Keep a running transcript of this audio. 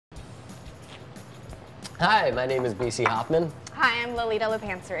Hi, my name is BC Hoffman. Hi, I'm Lalita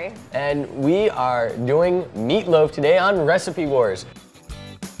Lopansri. And we are doing meatloaf today on Recipe Wars.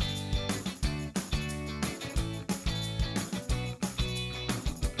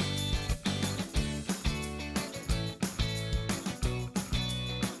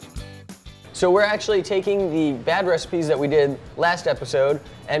 So we're actually taking the bad recipes that we did last episode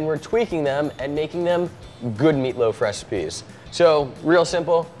and we're tweaking them and making them good meatloaf recipes. So real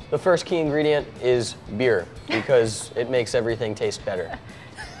simple, the first key ingredient is beer because it makes everything taste better.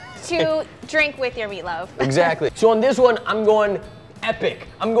 To drink with your meatloaf. Exactly. So on this one, I'm going epic.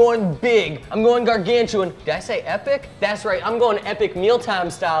 I'm going big. I'm going gargantuan. Did I say epic? That's right. I'm going Epic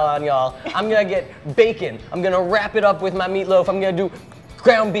Mealtime-style on y'all. I'm gonna get bacon. I'm gonna wrap it up with my meatloaf. I'm gonna do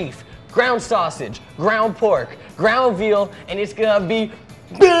ground beef, ground sausage, ground pork, ground veal, and it's gonna be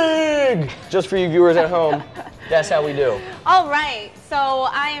big! Just for you viewers at home, that's how we do. All right, so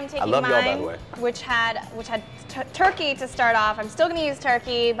I am taking y'all, by mine, the way. which had turkey to start off. I'm still gonna use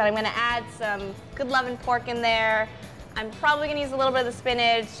turkey, but I'm gonna add some good loving pork in there. I'm probably gonna use a little bit of the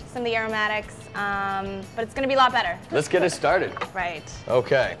spinach, some of the aromatics, but it's gonna be a lot better. Let's get it started. Right.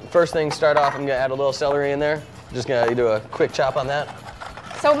 Okay, first thing, start off, I'm gonna add a little celery in there. Just gonna do a quick chop on that.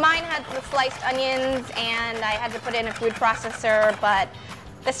 So mine had the sliced onions, and I had to put it in a food processor, but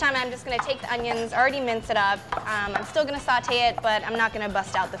this time I'm just gonna take the onions, already mince it up. I'm still gonna saute it, but I'm not gonna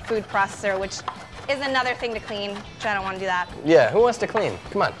bust out the food processor, which is another thing to clean, which I don't wanna do that. Yeah, who wants to clean?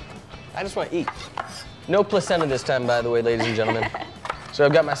 Come on, I just wanna eat. No placenta this time, by the way, ladies and gentlemen. So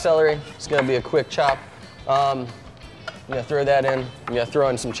I've got my celery, it's gonna be a quick chop. I'm gonna throw that in. I'm gonna throw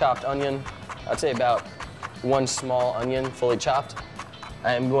in some chopped onion. I'd say about one small onion, fully chopped.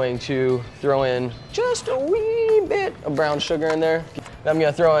 I am going to throw in just a wee bit of brown sugar in there. Then I'm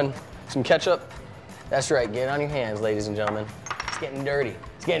gonna throw in some ketchup. That's right, get it on your hands, ladies and gentlemen. It's getting dirty,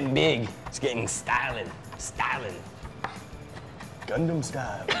 it's getting big, it's getting styling. Gundam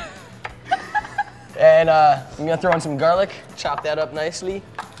style. And I'm gonna throw in some garlic, chop that up nicely.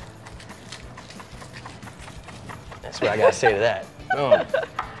 That's what I gotta say to that. Boom.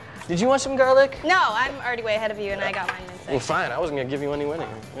 Did you want some garlic? No, I'm already way ahead of you, and I got mine minced. Well, fine, I wasn't gonna give you any winning.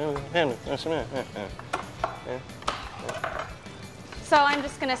 So I'm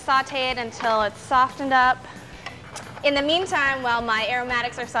just gonna saute it until it's softened up. In the meantime, while my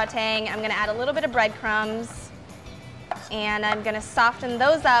aromatics are sauteing, I'm gonna add a little bit of breadcrumbs, and I'm gonna soften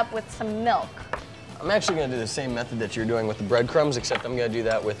those up with some milk. I'm actually gonna do the same method that you're doing with the breadcrumbs, except I'm gonna do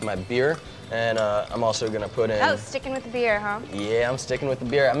that with my beer. And I'm also gonna put in... Oh, sticking with the beer, huh? Yeah, I'm sticking with the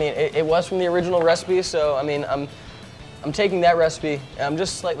beer. I mean, it was from the original recipe, so I mean, I'm taking that recipe, and I'm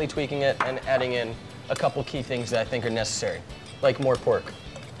just slightly tweaking it and adding in a couple key things that I think are necessary, like more pork.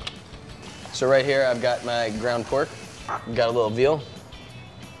 So right here, I've got my ground pork. I've got a little veal.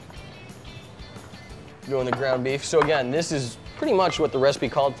 Go in the ground beef. So again, this is pretty much what the recipe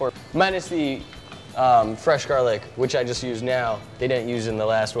called for, minus the fresh garlic, which I just use now. They didn't use in the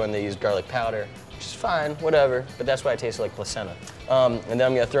last one, they used garlic powder, which is fine, whatever, but that's why it tastes like placenta. And then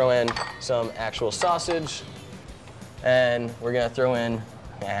I'm gonna throw in some actual sausage, and we're gonna throw in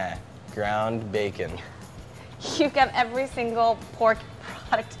ground bacon. You've got every single pork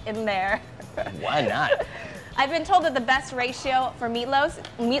product in there. Why not? I've been told that the best ratio for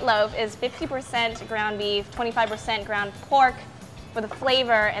meatloaf is 50% ground beef, 25% ground pork, for the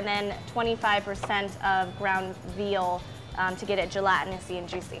flavor, and then 25% of ground veal to get it gelatinous and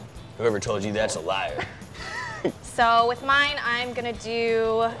juicy. Whoever told you that's a liar. So with mine, I'm gonna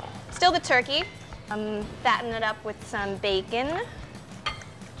do still the turkey. Fatten it up with some bacon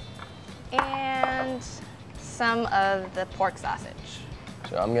and some of the pork sausage.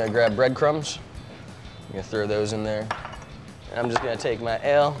 So I'm gonna grab breadcrumbs. I'm gonna throw those in there. And I'm just gonna take my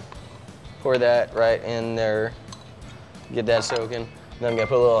ale, pour that right in there. Get that soaking. Then I'm gonna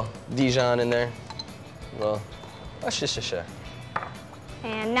put a little Dijon in there. A little,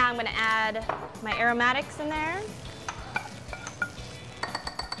 And now I'm gonna add my aromatics in there.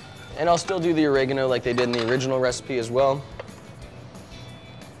 And I'll still do the oregano like they did in the original recipe as well.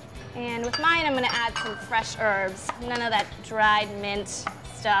 And with mine, I'm gonna add some fresh herbs. None of that dried mint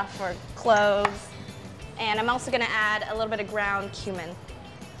stuff or cloves. And I'm also gonna add a little bit of ground cumin. A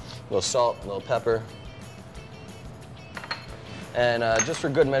little salt, a little pepper. And just for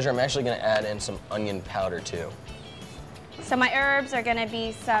good measure, I'm actually gonna add in some onion powder too. So my herbs are gonna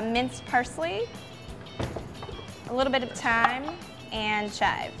be some minced parsley, a little bit of thyme, and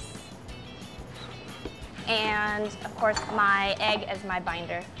chives. And of course, my egg as my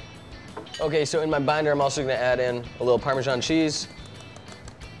binder. Okay, so in my binder, I'm also gonna add in a little Parmesan cheese,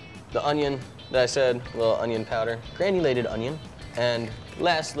 the onion that I said, a little onion powder, granulated onion, and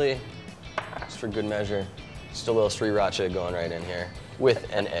lastly, just for good measure. Just a little sriracha going right in here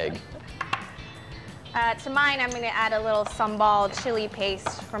with an egg. To mine, I'm gonna add a little sambal chili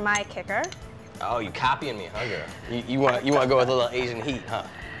paste for my kicker. Oh, you copying me, huh, girl? You want to go with a little Asian heat, huh?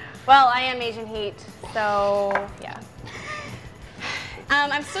 Well, I am Asian heat, so yeah.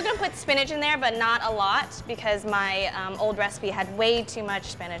 I'm still gonna put spinach in there, but not a lot because my old recipe had way too much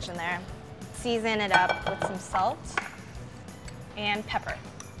spinach in there. Season it up with some salt and pepper.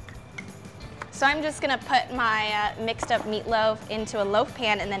 So I'm just gonna put my mixed up meatloaf into a loaf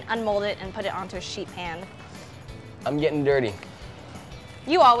pan and then unmold it and put it onto a sheet pan. I'm getting dirty.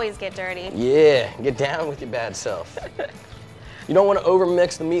 You always get dirty. Yeah, get down with your bad self. You don't want to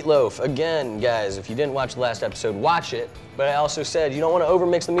overmix the meatloaf. Again, guys, if you didn't watch the last episode, watch it. But I also said you don't want to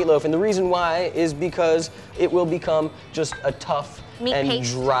overmix the meatloaf, and the reason why is because it will become just a tough and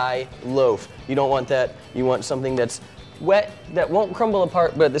dry loaf. You don't want that. You want something that's wet, that won't crumble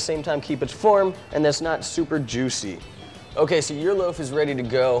apart, but at the same time keep its form, and that's not super juicy. Okay, so your loaf is ready to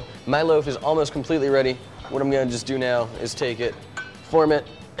go. My loaf is almost completely ready. What I'm gonna just do now is take it, form it,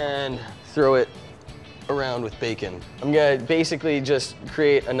 and throw it around with bacon. I'm gonna basically just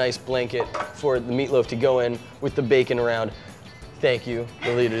create a nice blanket for the meatloaf to go in with the bacon around. Thank you,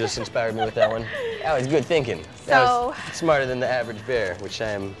 Lalita just inspired me with that one. That was good thinking. That was smarter than the average bear, which I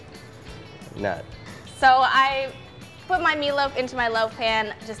am not. So I put my meatloaf into my loaf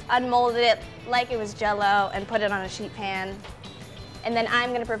pan, just unmolded it like it was Jell-O and put it on a sheet pan. And then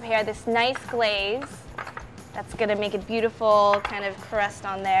I'm gonna prepare this nice glaze that's gonna make a beautiful kind of crust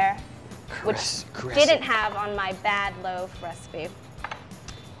on there, which didn't have on my bad loaf recipe.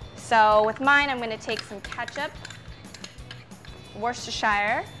 So with mine, I'm gonna take some ketchup,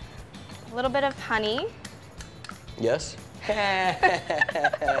 Worcestershire, a little bit of honey. Yes?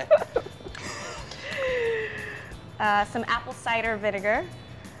 Some apple cider vinegar,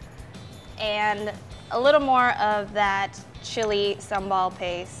 and a little more of that chili sambal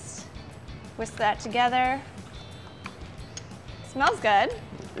paste. Whisk that together. Smells good.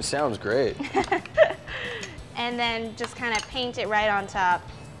 It sounds great. And then just kind of paint it right on top.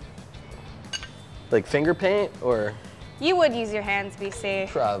 Like finger paint, or? You would use your hands, BC.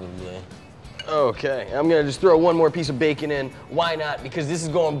 Probably. Okay, I'm gonna just throw one more piece of bacon in. Why not? Because this is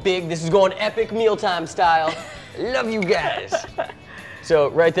going big. This is going epic mealtime style. Love you guys. So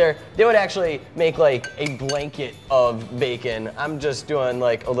right there, they would actually make like a blanket of bacon. I'm just doing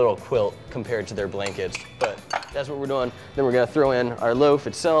like a little quilt compared to their blankets, but that's what we're doing. Then we're gonna throw in our loaf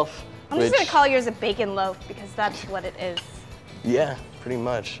itself. I'm just gonna call yours a bacon loaf because that's what it is. Yeah, pretty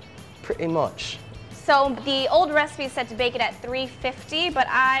much. Pretty much. So the old recipe is set to bake it at 350, but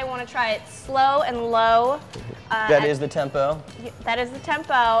I want to try it slow and low. That is the tempo? That is the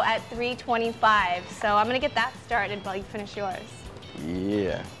tempo at 325. So I'm going to get that started while you finish yours.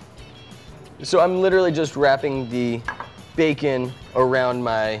 Yeah. So I'm literally just wrapping the bacon around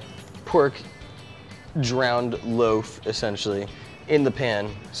my pork drowned loaf, essentially, in the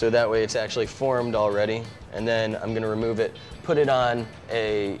pan. So that way it's actually formed already. And then I'm going to remove it, put it on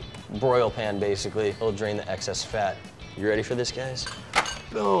a broil pan, basically. It'll drain the excess fat. You ready for this, guys?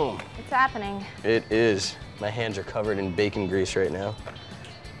 Boom. It's happening. It is. My hands are covered in bacon grease right now.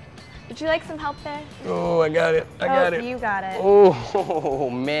 Would you like some help there? Oh, I got it. I got it. You got it. Oh,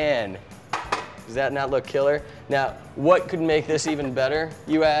 man. Does that not look killer? Now, what could make this even better,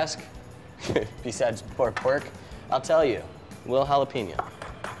 you ask? Besides pork? I'll tell you. A little jalapeno.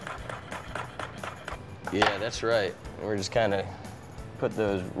 Yeah, that's right. And we're just kind of put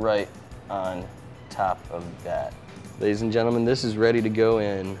those right on top of that. Ladies and gentlemen, this is ready to go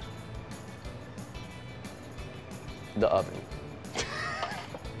in the oven.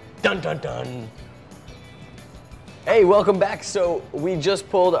 Dun, dun, dun. Hey, welcome back. So we just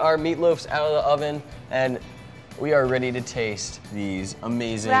pulled our meatloafs out of the oven and we are ready to taste these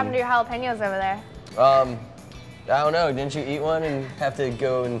amazing. What happened to your jalapenos over there? I don't know. Didn't you eat one and have to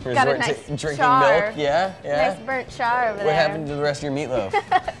go and resort to drinking char. milk? Yeah, yeah. Nice burnt char over there. What happened to the rest of your meatloaf?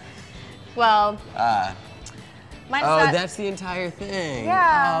 Well, mine's not. That's the entire thing.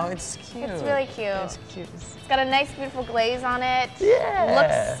 Yeah. Oh, it's cute. It's really cute. It's cute. It's got a nice, beautiful glaze on it.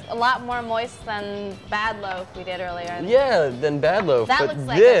 Yeah. Looks a lot more moist than bad loaf we did earlier. Yeah, than bad loaf. That but looks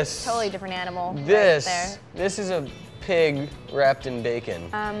like this, a totally different animal. This, right there. This is a pig wrapped in bacon.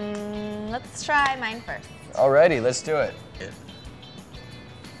 Let's try mine first. Alrighty, let's do it.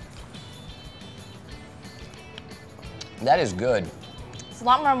 That is good. It's a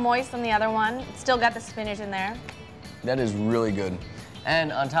lot more moist than the other one. It's still got the spinach in there. That is really good.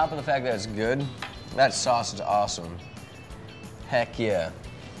 And on top of the fact that it's good, that sauce is awesome. Heck yeah.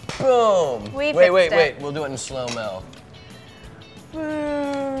 Boom! Wait, We'll do it in slow-mo.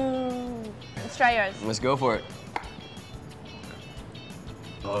 try yours. Let's go for it.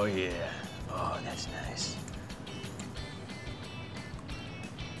 Oh yeah. Oh, that's nice.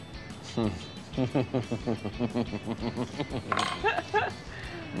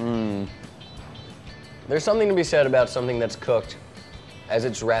 There's something to be said about something that's cooked as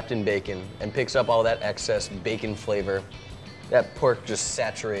it's wrapped in bacon and picks up all that excess bacon flavor. That pork just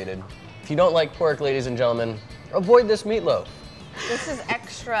saturated. If you don't like pork, ladies and gentlemen, avoid this meatloaf. This is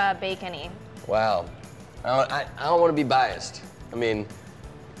extra bacony. Wow. I don't want to be biased. I mean,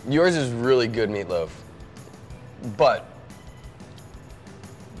 yours is really good meatloaf, but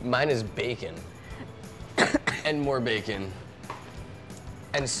mine is bacon and more bacon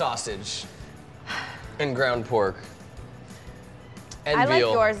and sausage and ground pork and I veal.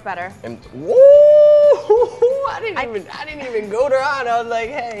 like yours better. And woo! I didn't even goad her on. I was like,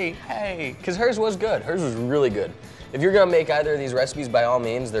 hey, because hers was good. Hers was really good. If you're gonna make either of these recipes, by all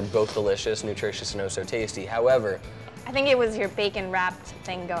means, they're both delicious, nutritious, and oh so tasty. However, I think it was your bacon wrapped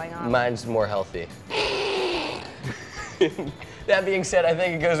thing going on. mine's more healthy. That being said, I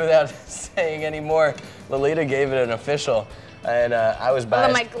think it goes without saying anymore. Lolita gave it an official, and I was biased.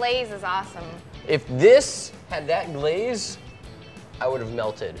 Although my glaze is awesome. If this had that glaze, I would have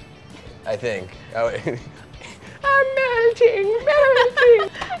melted, I think. I'm melting.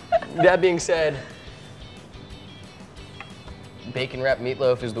 That being said, bacon wrapped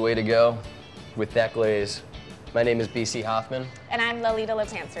meatloaf is the way to go with that glaze. My name is BC Hoffman. And I'm Lalita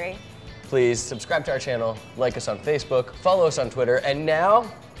Lopansri. Please subscribe to our channel, like us on Facebook, follow us on Twitter, and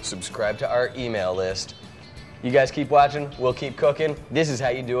now subscribe to our email list. You guys keep watching, we'll keep cooking. This is how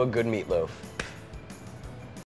you do a good meatloaf.